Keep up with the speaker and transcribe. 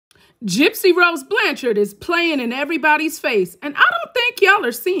Gypsy Rose Blanchard is playing in everybody's face, and I don't think y'all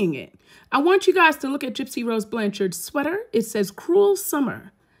are seeing it. I want you guys to look at Gypsy Rose Blanchard's sweater. It says, "Cruel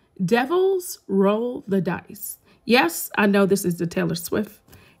Summer. Devils roll the dice." Yes, I know this is the Taylor Swift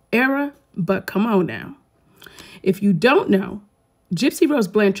era, but come on now. If you don't know, Gypsy Rose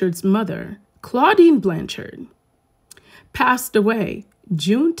Blanchard's mother, Claudine Blanchard, passed away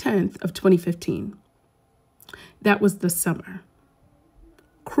June 10th of 2015. That was the summer.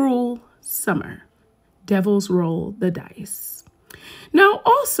 Cruel summer. Devils roll the dice. Now,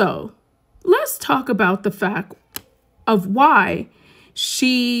 also, let's talk about the fact of why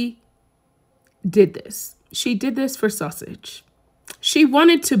she did this. She did this for sausage. She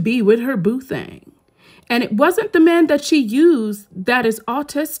wanted to be with her boo thing. And it wasn't the man that she used that is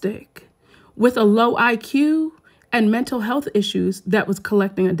autistic with a low IQ and mental health issues that was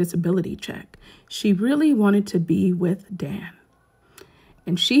collecting a disability check. She really wanted to be with Dan.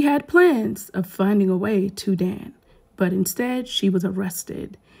 And she had plans of finding a way to Dan, but instead she was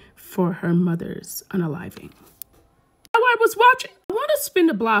arrested for her mother's unaliving. While I was watching, I want to spin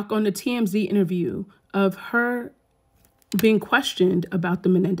the block on the TMZ interview of her being questioned about the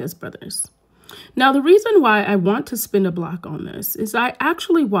Menendez brothers. Now, the reason why I want to spin a block on this is I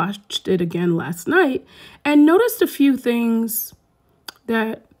actually watched it again last night and noticed a few things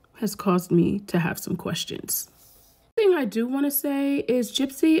that has caused me to have some questions. The thing I do want to say is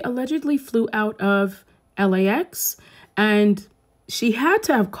Gypsy allegedly flew out of LAX, and she had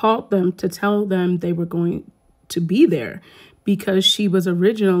to have called them to tell them they were going to be there because she was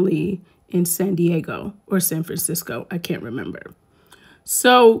originally in San Diego or San Francisco. I can't remember.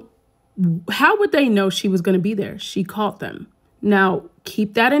 So how would they know she was going to be there? She called them. Now,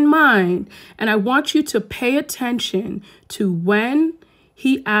 keep that in mind. And I want you to pay attention to when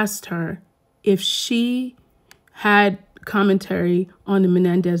he asked her if she had commentary on the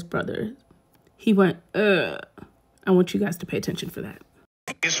Menendez brothers. He went, ugh. I want you guys to pay attention for that.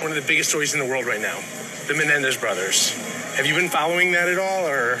 It's one of the biggest stories in the world right now, the Menendez brothers. Have you been following that at all,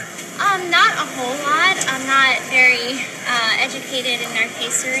 or? Not a whole lot. I'm not very educated in their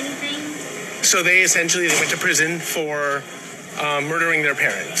case or anything. So they went to prison for murdering their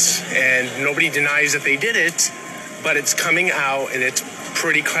parents, and nobody denies that they did it, but it's coming out, and it's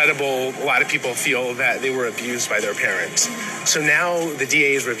pretty credible. A lot of people feel that they were abused by their parents. So now the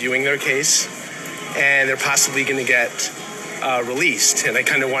DA is reviewing their case, and they're possibly going to get released. And I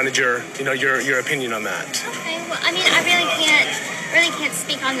kind of wanted your opinion on that. Okay. Well, I mean, I really can't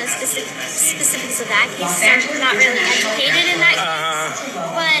speak on the specifics of that case. I'm not really educated in that case.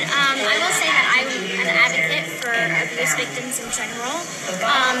 But I will say that I'm an advocate for abuse victims in general,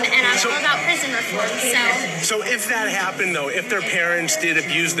 and I'm all about prison reform. So if that happened, though, if their parents did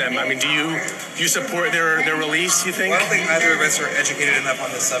abuse them, I mean, do you support their release? You think? I don't think either of us are educated enough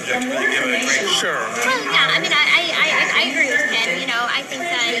on the subject to really give it a great. Sure. Well, yeah. I mean, I agree with Ken. You know, I think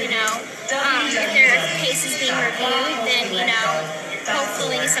that if their case is being reviewed, then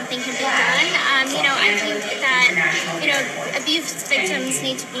hopefully something can be done. I think that abuse victims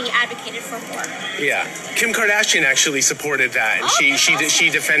need to be advocated for more. Yeah, Kim Kardashian actually supported that, and she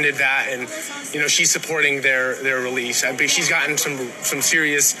defended that, and she's supporting their release. I mean, she's gotten some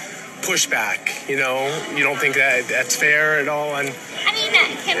serious pushback. You don't think that's fair at all? And I mean,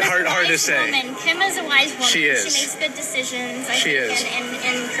 Kim is hard a wise to say. Woman. Kim is a wise woman. She is. She makes good decisions. I she think is.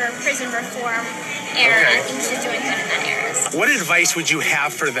 In her prison reform era, Okay. I think she's doing good in that era. What advice would you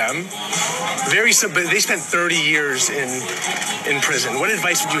have for them? They spent 30 years in prison. What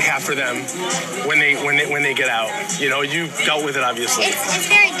advice would you have for them when they get out? You dealt with it, obviously. It's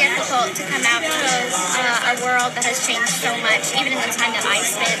very difficult to come out to a world that has changed so much, even in the time that I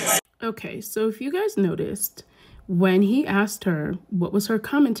spent. Okay, so if you guys noticed, when he asked her what was her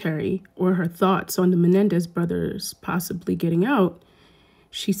commentary or her thoughts on the Menendez brothers possibly getting out,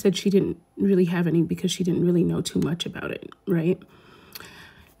 she said she didn't really have any because she didn't really know too much about it, right?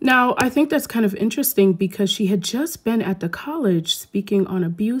 Now, I think that's kind of interesting because she had just been at the college speaking on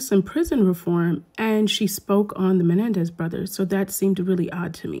abuse and prison reform, and she spoke on the Menendez brothers, so that seemed really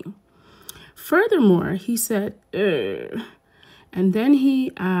odd to me. Furthermore, he said, ugh. And then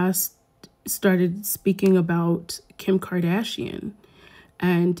he started speaking about Kim Kardashian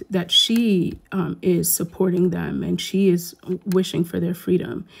and that she is supporting them and she is wishing for their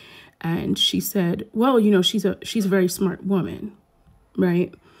freedom. And she said, well, she's a very smart woman,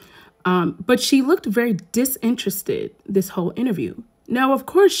 right? But she looked very disinterested this whole interview. Now, of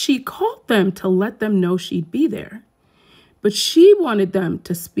course, she called them to let them know she'd be there. But she wanted them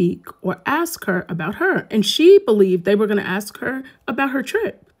to speak or ask her about her. And she believed they were going to ask her about her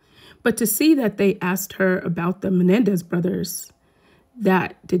trip. But to see that they asked her about the Menendez brothers,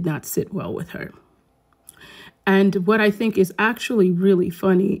 that did not sit well with her. And what I think is actually really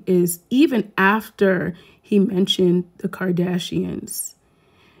funny is even after he mentioned the Kardashians,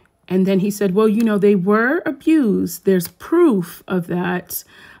 and then he said, well, you know, they were abused. There's proof of that.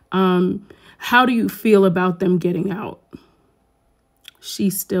 How do you feel about them getting out? She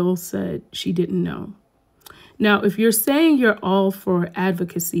still said she didn't know. Now, if you're saying you're all for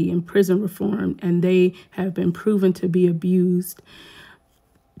advocacy and prison reform and they have been proven to be abused,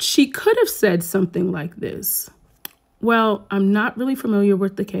 she could have said something like this. Well, I'm not really familiar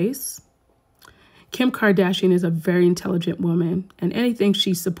with the case. Kim Kardashian is a very intelligent woman, and anything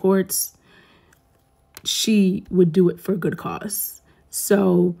she supports, she would do it for a good cause.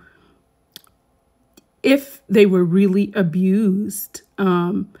 So if they were really abused,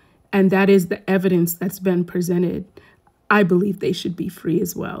 and that is the evidence that's been presented, I believe they should be free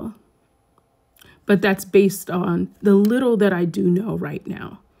as well. But that's based on the little that I do know right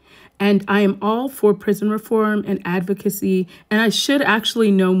now. And I am all for prison reform and advocacy. And I should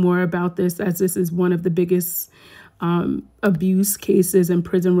actually know more about this, as this is one of the biggest abuse cases and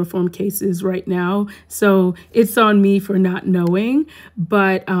prison reform cases right now. So it's on me for not knowing,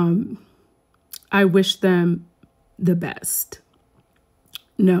 but I wish them the best.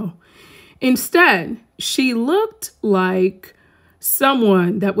 No. Instead, she looked like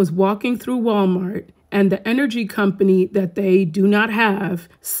someone that was walking through Walmart and the energy company that they do not have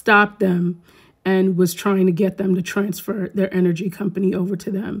stopped them and was trying to get them to transfer their energy company over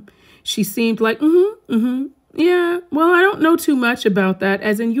to them. She seemed like, yeah, well, I don't know too much about that.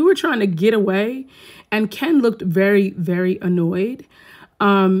 As in, you were trying to get away. And Ken looked very, very annoyed.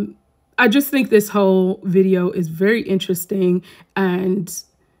 I just think this whole video is very interesting, and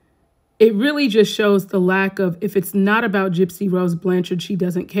it really just shows the lack of, if it's not about Gypsy Rose Blanchard, she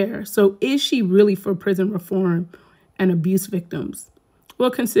doesn't care. So is she really for prison reform and abuse victims?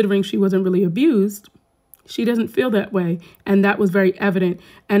 Well, considering she wasn't really abused, she doesn't feel that way. And that was very evident.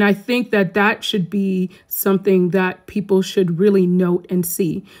 And I think that that should be something that people should really note and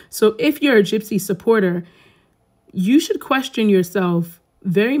see. So if you're a Gypsy supporter, you should question yourself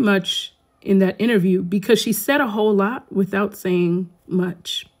very much in that interview, because she said a whole lot without saying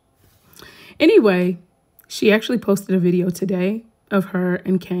much. Anyway, she actually posted a video today of her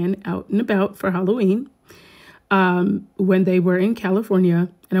and Ken out and about for Halloween when they were in California.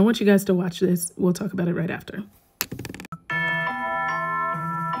 And I want you guys to watch this. We'll talk about it right after.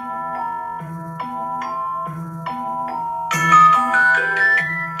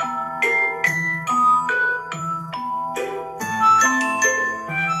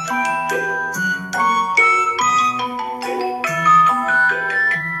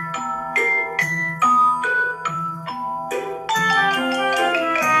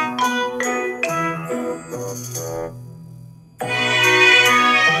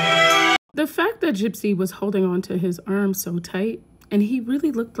 The fact that Gypsy was holding on to his arm so tight, and he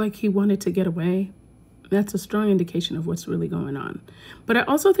really looked like he wanted to get away, that's a strong indication of what's really going on. But I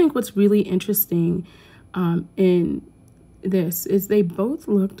also think what's really interesting in this is they both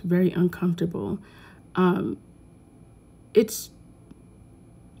looked very uncomfortable. I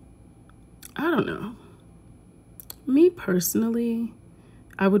don't know. Me personally,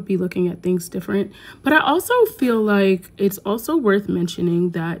 I would be looking at things different. But I also feel like it's also worth mentioning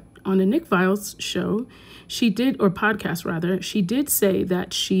that on the Nick Viles show, she did, or podcast rather, she did say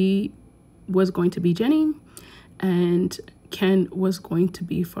that she was going to be Jenny and Ken was going to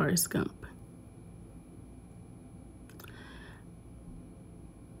be Forrest Gump.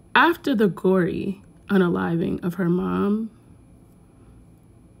 After the gory unaliving of her mom,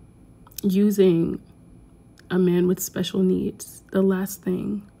 using a man with special needs, the last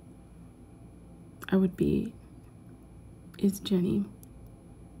thing I would be is Jenny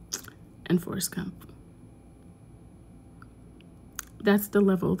and Forrest Gump. That's the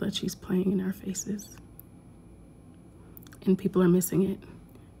level that she's playing in our faces. And people are missing it.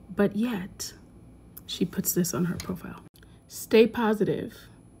 But yet, she puts this on her profile. Stay positive.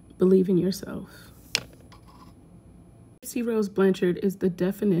 Believe in yourself. Gypsy Rose Blanchard is the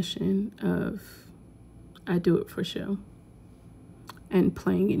definition of I do it for show and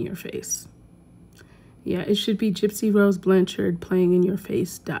playing in your face. Yeah, it should be Gypsy Rose Blanchard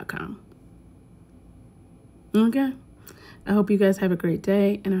playinginyourface.com. Okay. I hope you guys have a great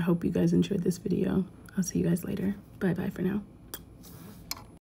day, and I hope you guys enjoyed this video. I'll see you guys later. Bye-bye for now.